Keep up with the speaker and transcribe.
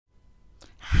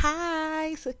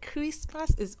Hi, so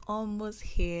Christmas is almost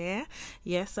here.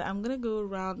 Yes, so I'm gonna go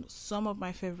around some of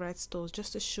my favorite stores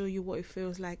just to show you what it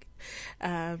feels like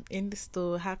in the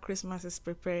store, how Christmas is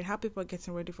preparing, how people are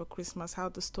getting ready for Christmas, how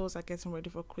the stores are getting ready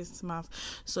for Christmas.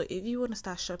 So if you want to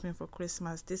start shopping for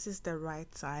Christmas, this is the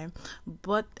right time.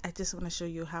 But I just want to show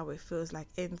you how it feels like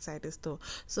inside the store.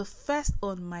 So first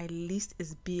on my list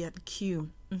is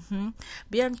B&Q.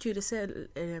 B&Q, they sell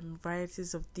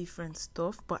varieties of different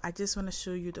stuff, but I just want to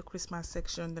show you the Christmas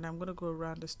section. Then I'm going to go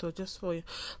around the store just for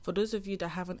those of you that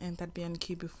haven't entered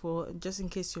B&Q before, just in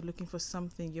case you're looking for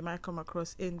something you might come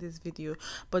across in this video.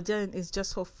 But then it's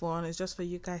just for fun, it's just for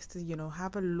you guys to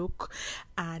have a look.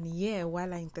 And yeah,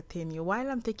 while I entertain you, while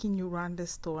I'm taking you around the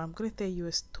store, I'm going to tell you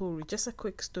a story, just a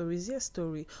quick story. Is it a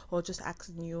story or just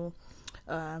asking you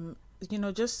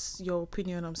just your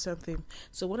opinion on something?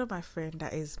 So one of my friend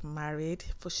that is married,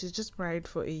 she's just married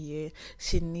for a year,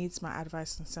 she needs my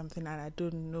advice on something and I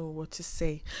don't know what to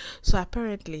say. So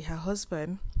apparently her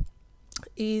husband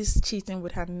is cheating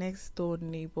with her next door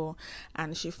neighbor,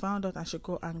 and she found out and she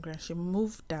got angry and she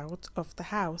moved out of the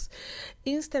house.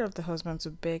 Instead of the husband to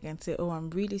beg and say, "Oh,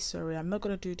 I'm really sorry, I'm not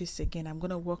going to do this again, I'm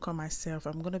going to work on myself,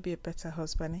 I'm going to be a better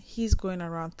husband," he's going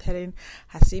around telling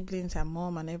her siblings, her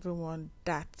mom and everyone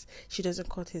that she doesn't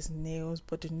cut his nails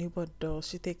but the neighbor does.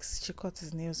 She cuts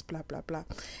his nails, blah blah blah,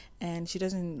 and she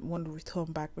doesn't want to return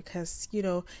back because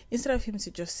instead of him to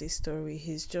just say sorry,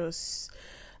 he's just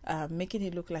making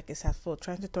it look like it's her fault,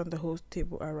 trying to turn the whole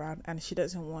table around, and she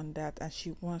doesn't want that, and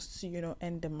she wants to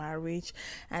end the marriage.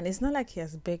 And it's not like he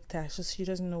has begged her, so she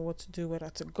doesn't know what to do, whether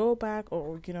to go back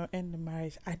or end the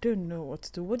marriage. I don't know what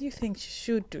to do. What do you think she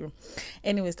should do?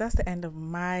 Anyways, that's the end of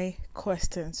my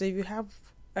question. So if you have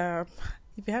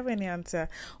any answer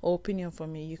or opinion for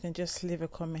me, you can just leave a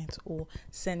comment or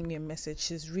send me a message.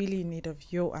 She's really in need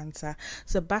of your answer.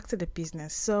 So back to the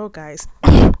business. So guys,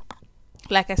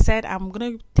 like I said, I'm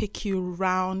gonna take you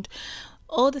around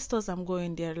all the stores I'm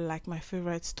going. They're like my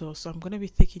favorite stores, so I'm gonna be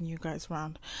taking you guys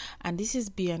around. And this is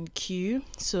B&Q,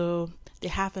 so they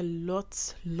have a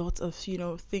lot of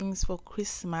things for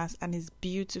Christmas, and it's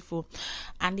beautiful.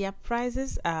 And their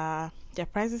prices are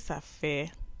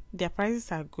fair. Their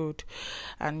prices are good,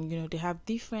 and they have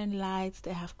different lights.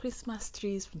 They have Christmas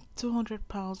trees from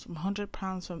 £200, from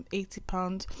 £100, from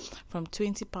 £80, from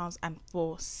 £20, and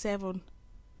for £7.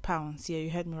 Yeah,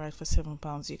 you heard me right, for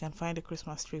 £7 you can find a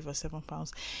Christmas tree for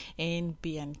 £7 in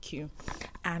B&Q.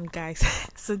 And guys,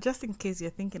 so just in case you're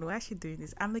thinking, why is she doing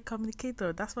this? I'm a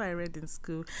communicator. That's what I read in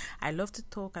school. I love to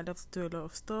talk, I love to do a lot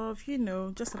of stuff,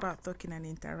 just about talking and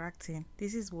interacting.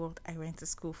 This is what I went to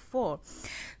school for.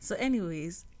 So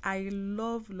anyways, I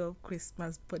love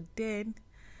Christmas, but then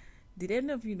did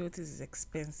any of you notice it's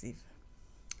expensive?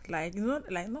 Not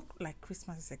like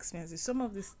Christmas is expensive. Some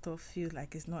of this stuff feels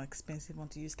like it's not expensive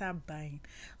until you start buying.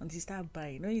 When you start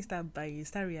buying, you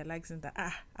start realizing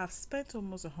that I've spent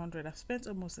almost 100, I've spent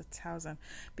almost 1,000,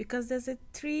 because there's a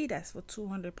tree that's for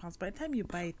 £200. By the time you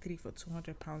buy a tree for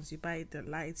 £200, you buy the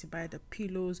lights, you buy the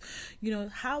pillows.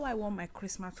 How I want my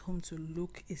Christmas home to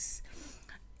look is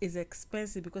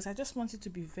expensive, because I just want it to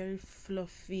be very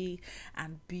fluffy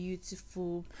and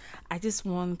beautiful. I just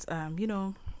want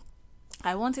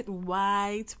I want it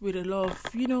white with a lot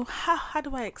of, how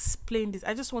do I explain this?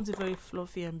 I just want it very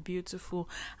fluffy and beautiful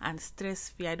and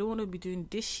stress-free. I don't want to be doing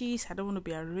dishes. I don't want to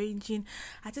be arranging.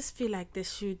 I just feel like they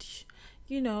should,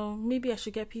 maybe I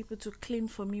should get people to clean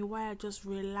for me while I just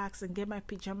relax and get my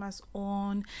pajamas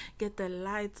on, get the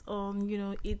lights on,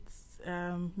 it's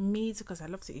meat, because I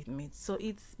love to eat meat. So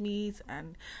it's meat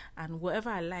and whatever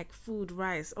I like, food,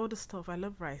 rice, all the stuff. I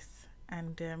love rice.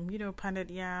 And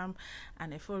pounded yam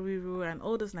and eforiru and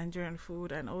all those Nigerian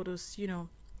food and all those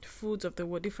foods of the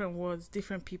world, different words,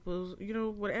 different people,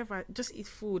 whatever. Just eat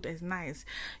food is nice,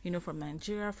 from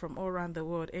Nigeria, from all around the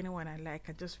world. Anyone I like,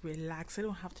 I just relax. I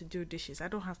don't have to do dishes. I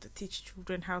don't have to teach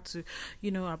children how to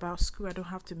about school. I don't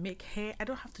have to make hair. I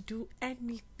don't have to do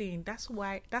anything. That's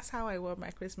how I want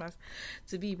my Christmas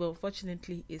to be. But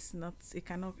unfortunately, it's not. It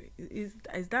cannot.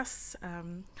 That's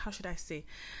how should I say?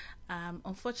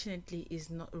 Unfortunately, is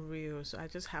not real. So I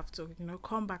just have to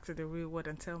come back to the real world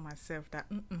and tell myself that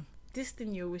this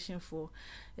thing you're wishing for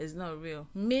is not real.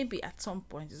 Maybe at some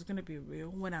point it's gonna be real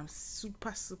when I'm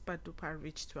super duper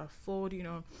rich to afford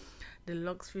the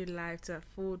luxury life, to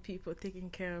afford people taking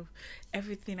care of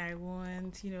everything I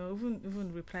want,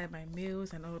 even reply my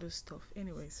mails and all this stuff.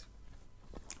 Anyways,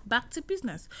 back to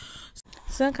business.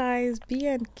 So guys,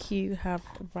 B&Q have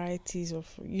varieties of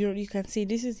you can see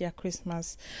this is their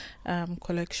Christmas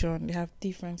collection. They have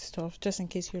different stuff, just in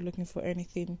case you're looking for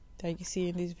anything that you see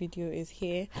in this video is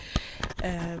here.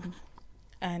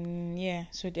 And yeah,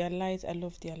 so their lights, I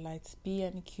love their lights.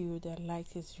 B&Q, their light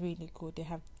is really good. They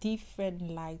have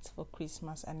different lights for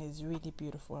Christmas and it's really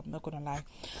beautiful, I'm not gonna lie.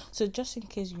 So just in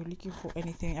case you're looking for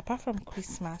anything apart from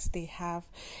Christmas, they have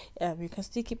you can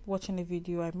still keep watching the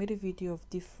video. I made a video of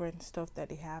different stuff that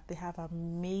they have. They have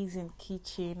amazing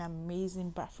kitchen,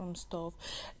 amazing bathroom stuff.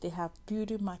 They have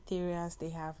beauty materials, they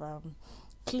have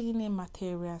cleaning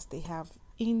materials, they have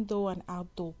indoor and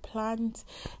outdoor plants,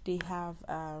 they have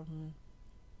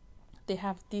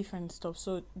different stuff.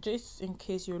 So just in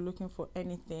case you're looking for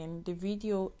anything, the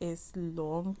video is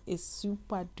long, it's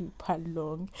super duper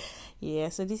long. Yeah,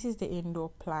 so this is the indoor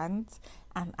plant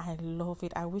and I love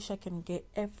it. I wish I can get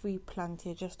every plant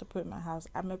here just to put in my house.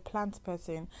 I'm a plant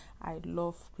person, I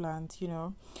love plants,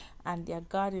 and their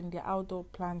garden, their outdoor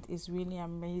plant is really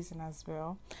amazing as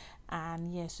well.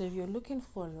 And yeah, so if you're looking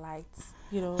for lights,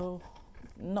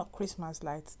 not Christmas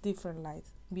lights, different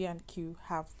lights, B&Q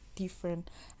have different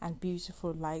and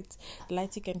beautiful lights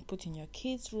you can put in your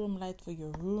kids' room, light for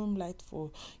your room, light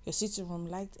for your sitting room,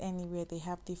 light anywhere. They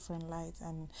have different lights.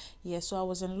 And yeah, so I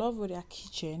was in love with their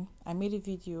kitchen. I made a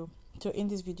video. So in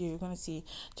this video you're going to see,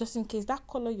 just in case that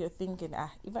color you're thinking,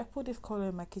 if I put this color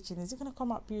in my kitchen, is it going to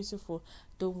come out beautiful?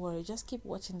 Don't worry, just keep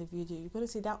watching the video. You're going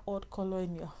to see that odd color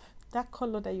in your that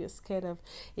color that you're scared of.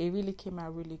 It really came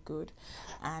out really good.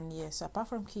 And yeah, so apart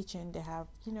from kitchen, they have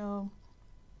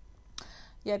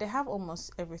they have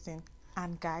almost everything.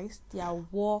 And guys, their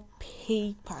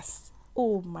wallpapers,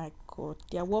 oh my god,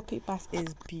 their wallpapers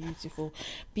is beautiful.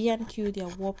 B&Q, their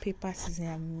wallpapers is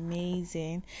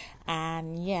amazing.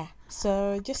 And yeah,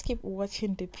 so just keep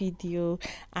watching the video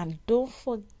and don't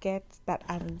forget that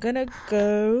I'm gonna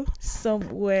go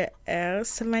somewhere else.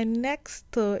 So my next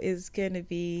store is gonna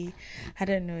be, I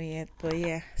don't know yet, but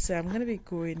yeah, so I'm gonna be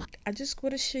going. I just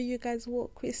want to show you guys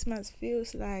what Christmas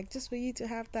feels like, just for you to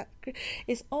have that.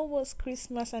 It's almost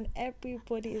Christmas and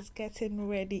everybody is getting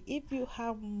ready. If you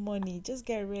have money, just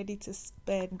get ready to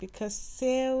spend, because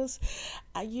sales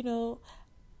are,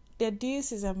 the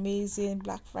deals is amazing.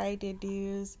 Black Friday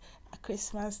deals,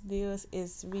 Christmas deals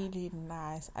is really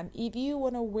nice. And if you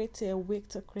want to wait till a week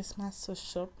to Christmas to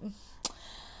shop,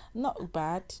 not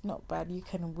bad. You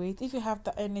can wait if you have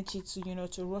the energy to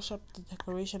to rush up the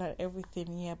decoration and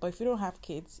everything. Yeah, but if you don't have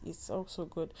kids, it's also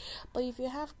good. But if you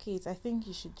have kids, I think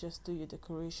you should just do your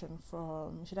decoration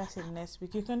from, should I say, next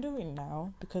week. You can do it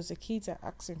now because the kids are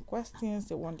asking questions.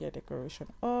 They want their decoration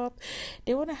up.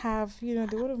 They want to have,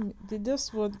 they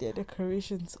just want their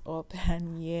decorations up.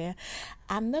 And yeah,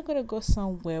 I'm not gonna go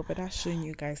somewhere without showing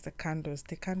you guys the candles.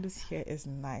 The candles here is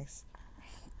nice.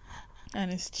 And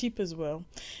it's cheap as well,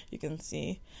 you can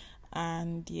see.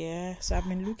 And yeah, so I've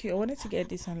been looking. I wanted to get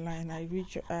this online.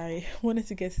 I wanted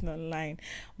to get it online,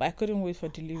 but I couldn't wait for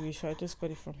delivery, so I just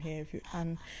got it from here.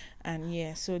 And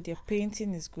yeah, so their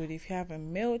painting is good. If you have a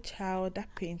male child,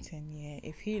 that painting, yeah,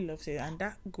 if he loves it, and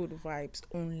that good vibes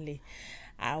only,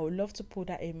 I would love to put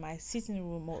that in my sitting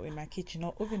room or in my kitchen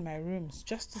or even my rooms,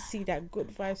 just to see that good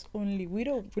vibes only. We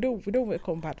don't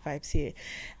welcome bad vibes here.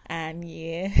 And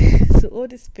yeah, so all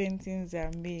these paintings are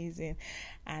amazing.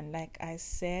 And like I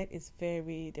said,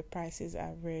 the prices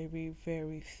are very,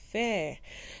 very fair.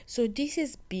 So this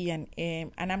is B&M,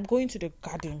 and I'm going to the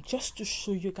garden just to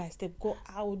show you guys. They've got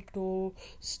outdoor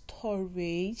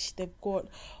storage. They've got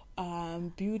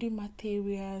beauty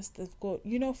materials. They've got,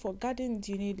 for gardens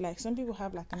you need, like, some people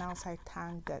have like an outside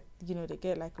tank that they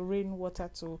get like rainwater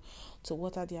to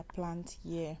water their plants.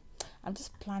 Yeah, I'm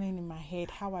just planning in my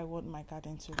head how I want my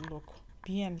garden to look.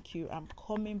 B&Q, I'm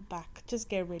coming back. Just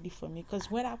get ready for me,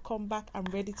 because when I come back, I'm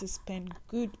ready to spend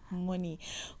good money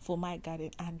for my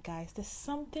garden. And guys, there's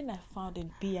something I found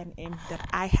in B&M that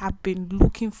I have been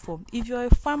looking for. If you're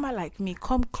a farmer like me,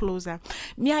 come closer.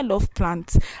 Me, I love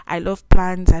plants. I love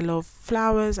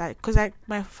flowers.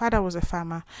 My father was a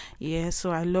farmer. Yeah, so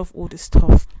I love all this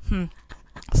stuff.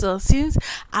 So since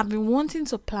I've been wanting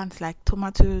to plant like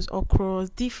tomatoes, okra,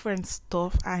 different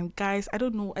stuff, and guys, I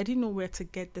didn't know where to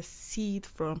get the seed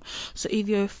from. So if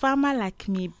you're a farmer like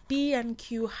me,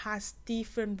 B&Q has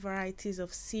different varieties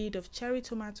of seed of cherry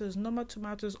tomatoes, normal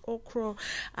tomatoes, okra,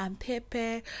 and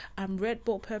pepper, red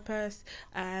bell peppers.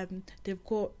 They've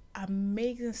got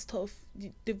amazing stuff.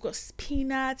 They've got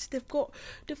spinach. They've got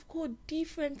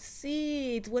different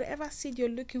seeds. Whatever seed you're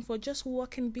looking for, just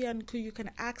walk in B&Q. You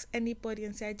can ask anybody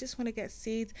and say, I just want to get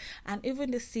seeds. And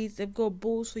even the seeds, they've got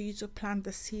bowls for you to plant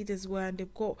the seed as well. And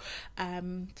they've got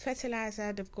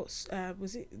fertilizer. They've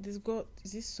got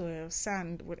is this soil,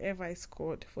 sand, whatever it's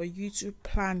called, for you to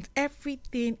plant.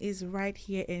 Everything is right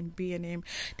here in B&M.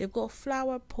 They've got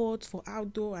flower pots for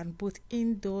outdoor and both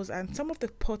indoors, and some of the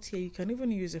pots here you can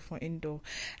even use it for indoor.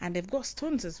 And they've got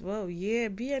stones as well. Yeah,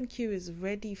 B&Q is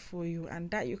ready for you, and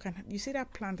that you see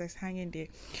that plant that's hanging there,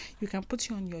 you can put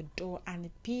it on your door, and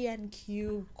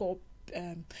B&Q got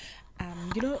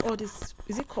you know, all this,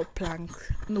 is it called plank?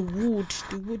 No,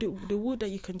 the wood that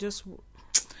you can just,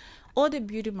 all the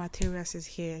beauty materials is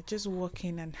here. Just walk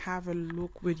in and have a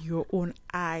look with your own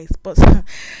eyes. But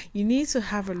you need to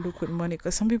have a look with money,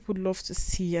 because some people love to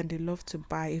see and they love to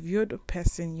buy. If you're the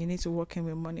person, you need to walk in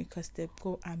with money, because they've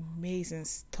got amazing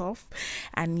stuff.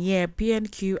 And yeah,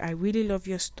 B&Q, I really love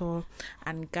your store.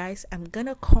 And guys, I'm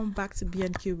gonna come back to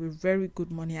B&Q with very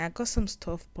good money. I got some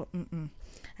stuff, but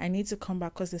I need to come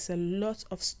back, because there's a lot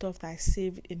of stuff that I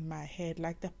saved in my head,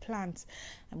 like the plants.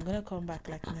 I'm gonna come back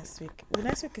like next week. Well,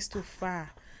 next week is too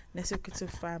far.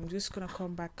 I'm just gonna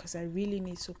come back, because I really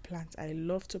need to plant. I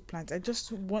love to plant. I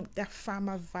just want that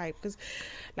farmer vibe, because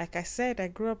like I said, I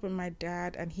grew up with my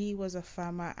dad and he was a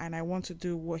farmer, and I want to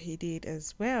do what he did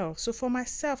as well. So for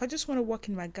myself, I just want to walk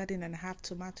in my garden and have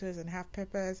tomatoes and have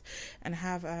peppers and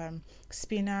have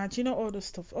spinach, you know, all those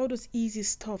stuff, all those easy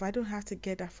stuff. I don't have to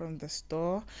get that from the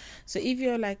store. So if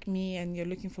you're like me and you're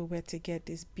looking for where to get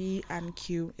this,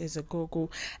 B&Q is a go-go.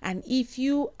 And if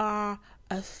you are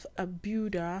a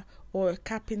builder or a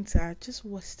carpenter, just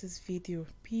watch this video.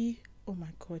 Oh my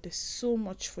god, there's so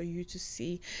much for you to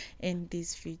see in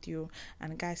this video.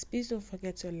 And guys, please don't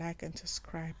forget to like and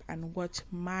subscribe and watch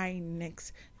my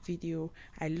next video.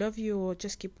 I love you all.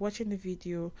 Just keep watching the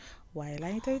video while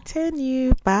I entertain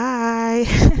you. Bye.